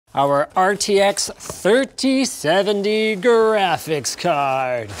our RTX 3070 graphics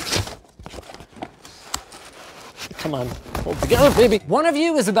card. Come on, hold together, baby. One of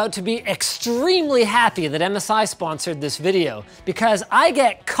you is about to be extremely happy that MSI sponsored this video because I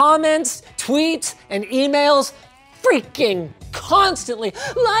get comments, tweets, and emails freaking constantly.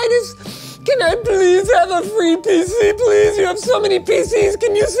 Linus, can I please have a free PC, please? You have so many PCs,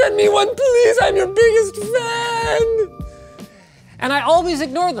 can you send me one, please? I'm your biggest fan. And I always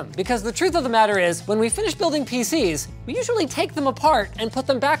ignore them because the truth of the matter is when we finish building PCs, we usually take them apart and put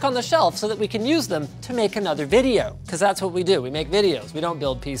them back on the shelf so that we can use them to make another video, because that's what we do. We make videos, we don't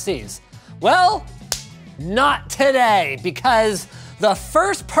build PCs. Well, not today, because the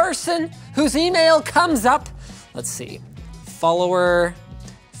first person whose email comes up, let's see, follower,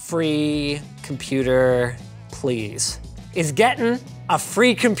 free computer, please, is getting a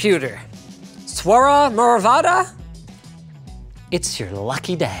free computer. Swara Muravada? It's your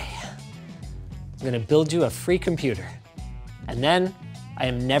lucky day. I'm gonna build you a free computer. And then I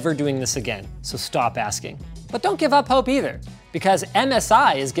am never doing this again, so stop asking. But don't give up hope either, because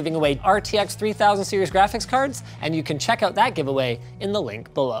MSI is giving away RTX 3000 series graphics cards, and you can check out that giveaway in the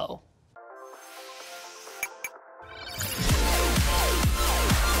link below.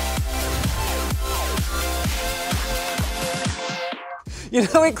 You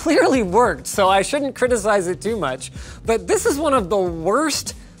know, it clearly worked, so I shouldn't criticize it too much, but this is one of the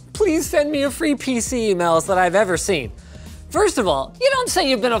worst please send me a free PC emails that I've ever seen. First of all, you don't say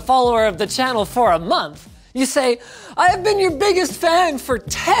you've been a follower of the channel for a month. You say, I have been your biggest fan for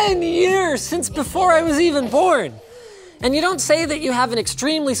 10 years, since before I was even born. And you don't say that you have an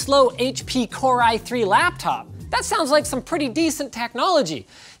extremely slow HP Core i3 laptop. That sounds like some pretty decent technology.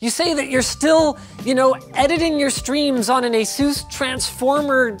 You say that you're still, editing your streams on an Asus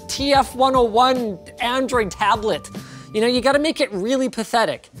Transformer TF101 Android tablet. You gotta make it really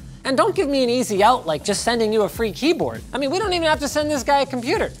pathetic. And don't give me an easy out like just sending you a free keyboard. I mean, we don't even have to send this guy a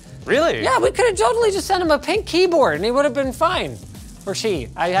computer. Really? Yeah, we could have totally just sent him a pink keyboard and he would have been fine. Or she,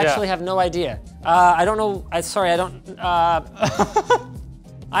 I actually have no idea. I don't know, sorry, I don't,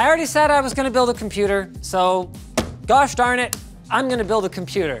 I already said I was gonna build a computer, so gosh darn it, I'm gonna build a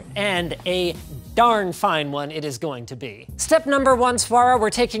computer, and a darn fine one it is going to be. Step number 1, Swara, we're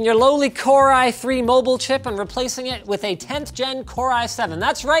taking your lowly Core i3 mobile chip and replacing it with a 10th gen Core i7.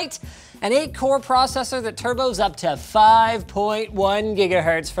 That's right, an 8-core processor that turbos up to 5.1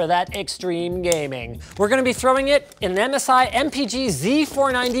 gigahertz for that extreme gaming. We're gonna be throwing it in an MSI MPG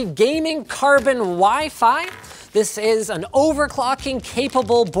Z490 gaming carbon Wi-Fi. This is an overclocking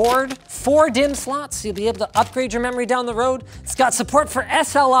capable board, 4 DIMM slots, so you'll be able to upgrade your memory down the road. It's got support for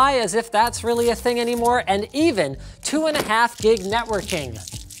SLI, as if that's really a thing anymore, and even 2.5 gig networking.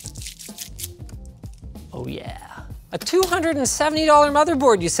 Oh yeah. A $270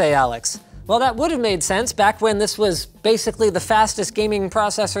 motherboard, you say, Alex? Well, that would have made sense back when this was basically the fastest gaming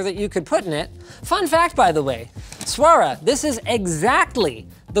processor that you could put in it. Fun fact, by the way, Swara, this is exactly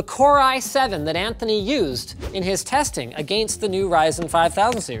the Core i7 that Anthony used in his testing against the new Ryzen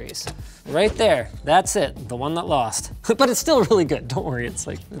 5000 series. Right there, that's it, the one that lost. But it's still really good, don't worry, it's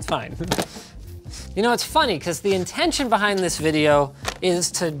fine. It's funny, because the intention behind this video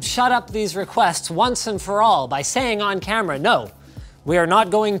is to shut up these requests once and for all by saying on camera, no, we are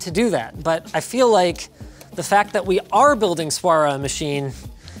not going to do that. But I feel like the fact that we are building Swara a machine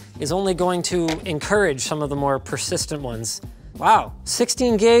is only going to encourage some of the more persistent ones. Wow,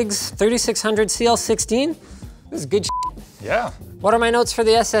 16 gigs, 3600 CL16? This is good shit. Yeah. What are my notes for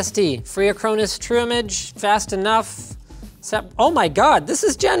the SSD? Free Acronis True Image, fast enough. Oh my God, this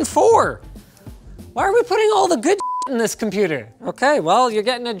is Gen 4. Why are we putting all the good shit in this computer? Okay, well, you're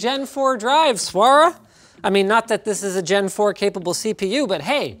getting a Gen 4 drive, Swara. I mean, not that this is a Gen 4 capable CPU, but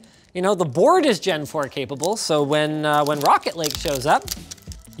hey, the board is Gen 4 capable, so when Rocket Lake shows up,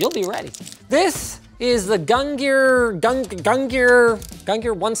 you'll be ready. This is the GUNGNIR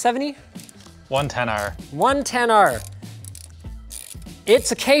 170? 110R. 110R.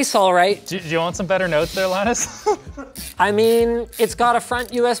 It's a case, all right. Do you want some better notes there, Linus? I mean, it's got a front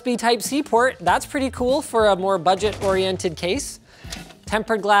USB Type-C port. That's pretty cool for a more budget-oriented case.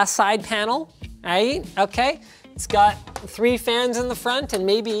 Tempered glass side panel, right? Okay. It's got 3 fans in the front and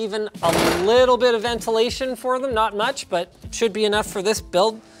maybe even a little bit of ventilation for them. Not much, but should be enough for this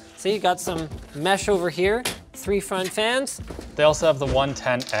build. See, you got some mesh over here, 3 front fans. They also have the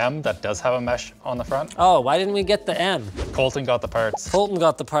 110M that does have a mesh on the front. Oh, why didn't we get the M? Colton got the parts. Colton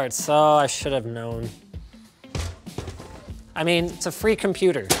got the parts, oh, I should have known. I mean, it's a free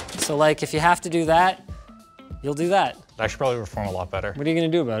computer. So like, if you have to do that, you'll do that. That should probably perform a lot better. What are you gonna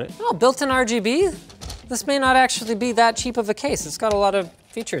do about it? Oh, built-in RGB? This may not actually be that cheap of a case. It's got a lot of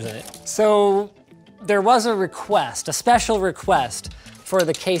features in it. So there was a request, a special request for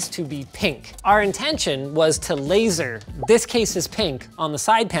the case to be pink. Our intention was to laser this case is pink on the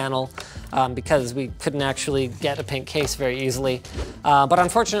side panel because we couldn't actually get a pink case very easily. But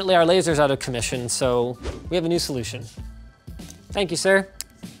unfortunately our laser's out of commission, so we have a new solution. Thank you, sir.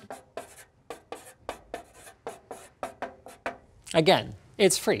 Again,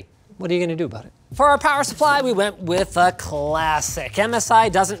 it's free. What are you gonna do about it? For our power supply, we went with a classic. MSI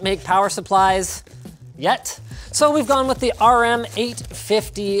doesn't make power supplies yet. So we've gone with the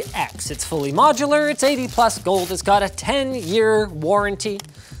RM850X. It's fully modular, it's 80 plus gold, it's got a 10-year warranty.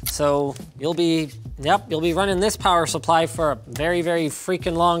 So you'll be running this power supply for a very, very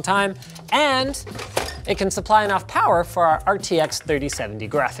freaking long time. And it can supply enough power for our RTX 3070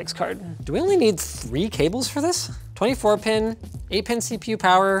 graphics card. Do we only need 3 cables for this? 24 pin, 8-pin CPU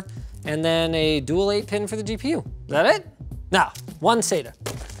power, and then a dual 8-pin for the GPU. Is that it? No, 1 SATA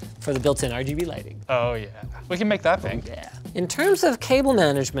for the built-in RGB lighting. Oh yeah, we can make that pink. Yeah. In terms of cable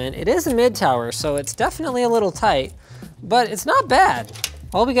management, it is a mid-tower, so it's definitely a little tight, but it's not bad.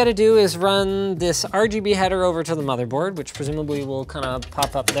 All we gotta do is run this RGB header over to the motherboard, which presumably will kind of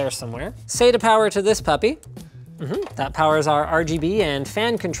pop up there somewhere. SATA power to this puppy. That powers our RGB and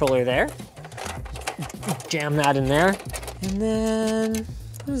fan controller there. Jam that in there. And then,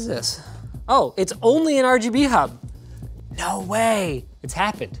 what is this? Oh, it's only an RGB hub. No way, it's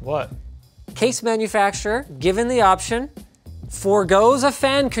happened. What? Case manufacturer, given the option, forgoes a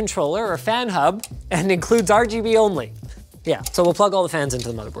fan controller or fan hub and includes RGB only. Yeah, so we'll plug all the fans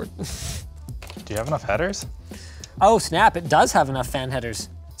into the motherboard. Do you have enough headers? Oh snap, it does have enough fan headers.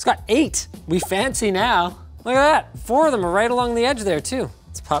 It's got 8, we fancy now. Look at that, 4 of them are right along the edge there too.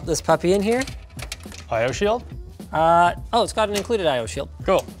 Let's pop this puppy in here. IO shield? Oh, it's got an included IO shield.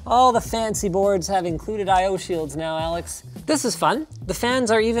 Cool. All the fancy boards have included IO shields now, Alex. This is fun. The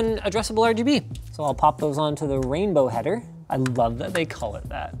fans are even addressable RGB. So I'll pop those onto the rainbow header. I love that they call it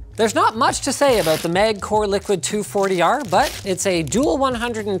that. There's not much to say about the MAG CORELIQUID 240R, but it's a dual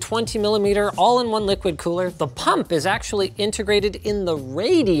 120mm all-in-one liquid cooler. The pump is actually integrated in the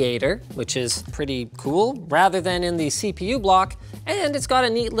radiator, which is pretty cool, rather than in the CPU block. And it's got a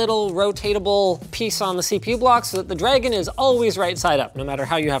neat little rotatable piece on the CPU block so that the Dragon is always right side up, no matter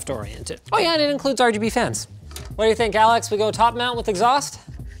how you have to orient it. Oh yeah, and it includes RGB fans. What do you think, Alex? We go top mount with exhaust?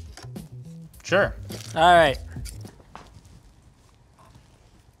 Sure. All right.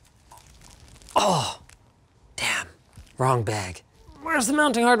 Oh, damn, wrong bag. Where's the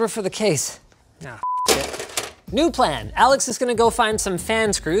mounting hardware for the case? Ah, shit. New plan, Alex is gonna go find some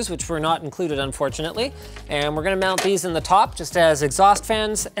fan screws, which were not included unfortunately, and we're gonna mount these in the top just as exhaust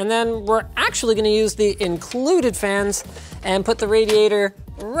fans, and then we're actually gonna use the included fans and put the radiator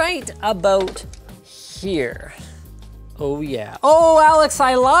right about here. Oh yeah. Oh, Alex,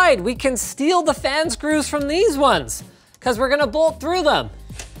 I lied. We can steal the fan screws from these ones because we're gonna bolt through them.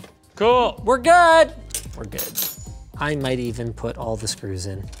 Cool. We're good. We're good. I might even put all the screws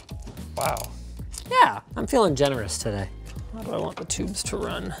in. Wow. Yeah, I'm feeling generous today. How do I want the tubes to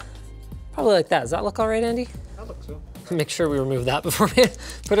run? Probably like that. Does that look all right, Andy? That looks so. Make sure we remove that before we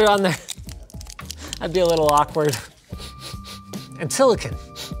put it on there. That'd be a little awkward. And silicon.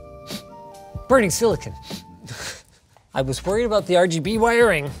 Burning silicon. I was worried about the RGB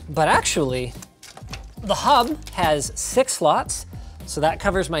wiring, but actually, the hub has 6 slots, so that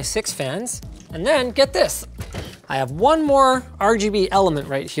covers my 6 fans. And then, get this. I have one more RGB element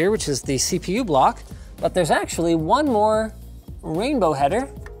right here, which is the CPU block, but there's actually one more rainbow header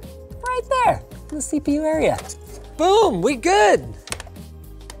right there in the CPU area. Boom, we good.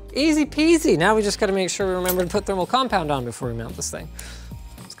 Easy peasy. Now we just gotta make sure we remember to put thermal compound on before we mount this thing.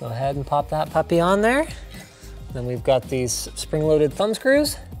 Let's go ahead and pop that puppy on there. Then we've got these spring-loaded thumb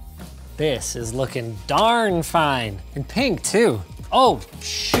screws. This is looking darn fine. In pink too. Oh,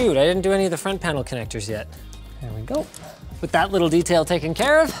 shoot, I didn't do any of the front panel connectors yet. There we go. With that little detail taken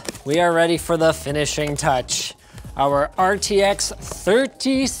care of, we are ready for the finishing touch. Our RTX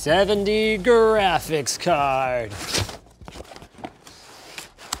 3070 graphics card.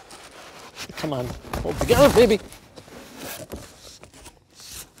 Come on, hold together, baby.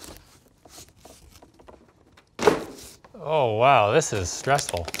 Oh wow, this is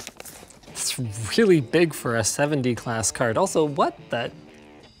stressful. It's really big for a 70 class card. Also, what the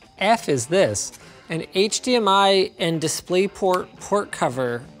F is this? An HDMI and DisplayPort port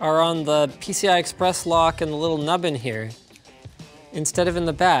cover are on the PCI Express lock and the little nub in here, instead of in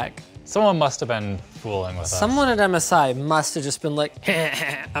the back. Someone must have been fooling with us. Someone at MSI must have just been like,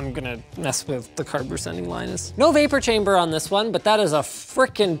 I'm gonna mess with the card we're sending Linus. No vapor chamber on this one, but that is a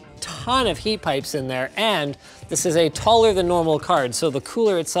frickin' ton of heat pipes in there, and this is a taller than normal card, so the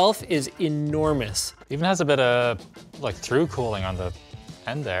cooler itself is enormous. Even has a bit of like through cooling on the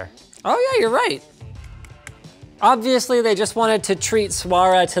end there. Oh yeah, you're right. Obviously, they just wanted to treat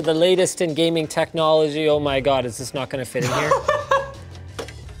Swara to the latest in gaming technology. Oh my God, is this not gonna fit in here?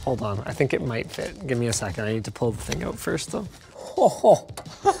 Hold on, I think it might fit. Give me a second, I need to pull the thing out first though. Oh,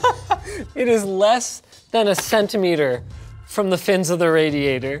 it is less than a centimeter from the fins of the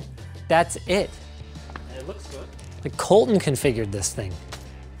radiator. That's it. It looks good. Like Colton configured this thing,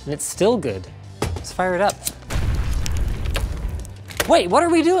 and it's still good. Let's fire it up. Wait, what are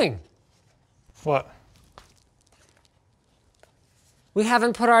we doing? What? We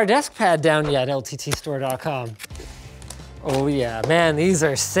haven't put our desk pad down yet, lttstore.com. Oh yeah, man, these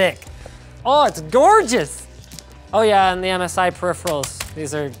are sick. Oh, it's gorgeous. Oh yeah, and the MSI peripherals.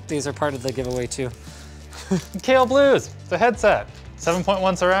 These are part of the giveaway too. Kale Blues, the headset,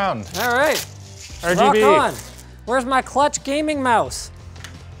 7.1 surround. All right, RGB. rock on. Where's my Clutch gaming mouse?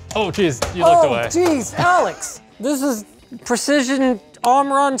 Oh geez, you looked away. Oh geez, Alex. This is precision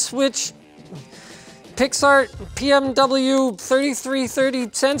Omron switch Pixart PMW 3330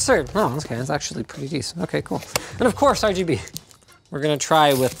 sensor. Oh, okay, that's actually pretty decent. Okay, cool. And of course, RGB. We're gonna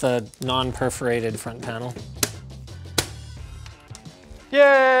try with the non-perforated front panel.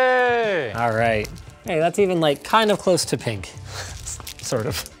 Yay! All right. Hey, that's even like kind of close to pink, sort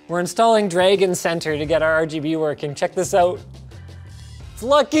of. We're installing Dragon Center to get our RGB working. Check this out. It's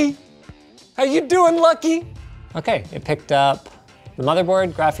Lucky. How you doing, Lucky? Okay, it picked up the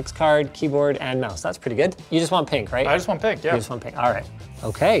motherboard, graphics card, keyboard, and mouse. That's pretty good. You just want pink, right? I just want pink, yeah. You just want pink, all right.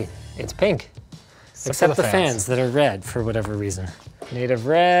 Okay, it's pink. Except the fans that are red for whatever reason. Native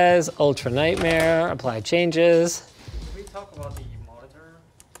res, ultra nightmare, apply changes. Did we talk about the monitor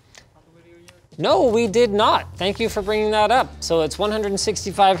on the video yet? No, we did not. Thank you for bringing that up. So it's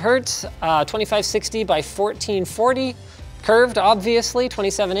 165 hertz, 2560 by 1440. Curved, obviously,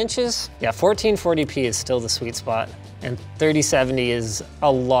 27 inches. Yeah, 1440p is still the sweet spot. And 3070 is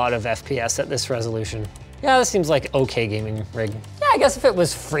a lot of FPS at this resolution. Yeah, this seems like okay gaming rig. Yeah, I guess if it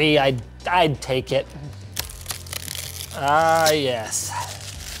was free, I'd take it. Ah, yes.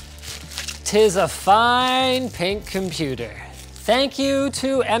 'Tis a fine pink computer. Thank you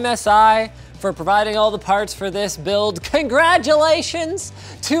to MSI for providing all the parts for this build. Congratulations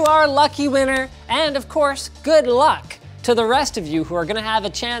to our lucky winner. And of course, good luck to the rest of you who are gonna have a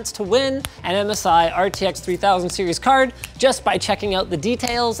chance to win an MSI RTX 3000 series card just by checking out the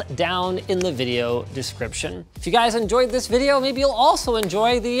details down in the video description. If you guys enjoyed this video, maybe you'll also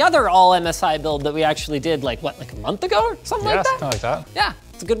enjoy the other all MSI build that we actually did like a month ago or something like that? Something like that. Yeah,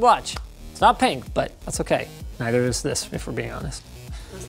 it's a good watch. It's not pink, but that's okay. Neither is this, if we're being honest.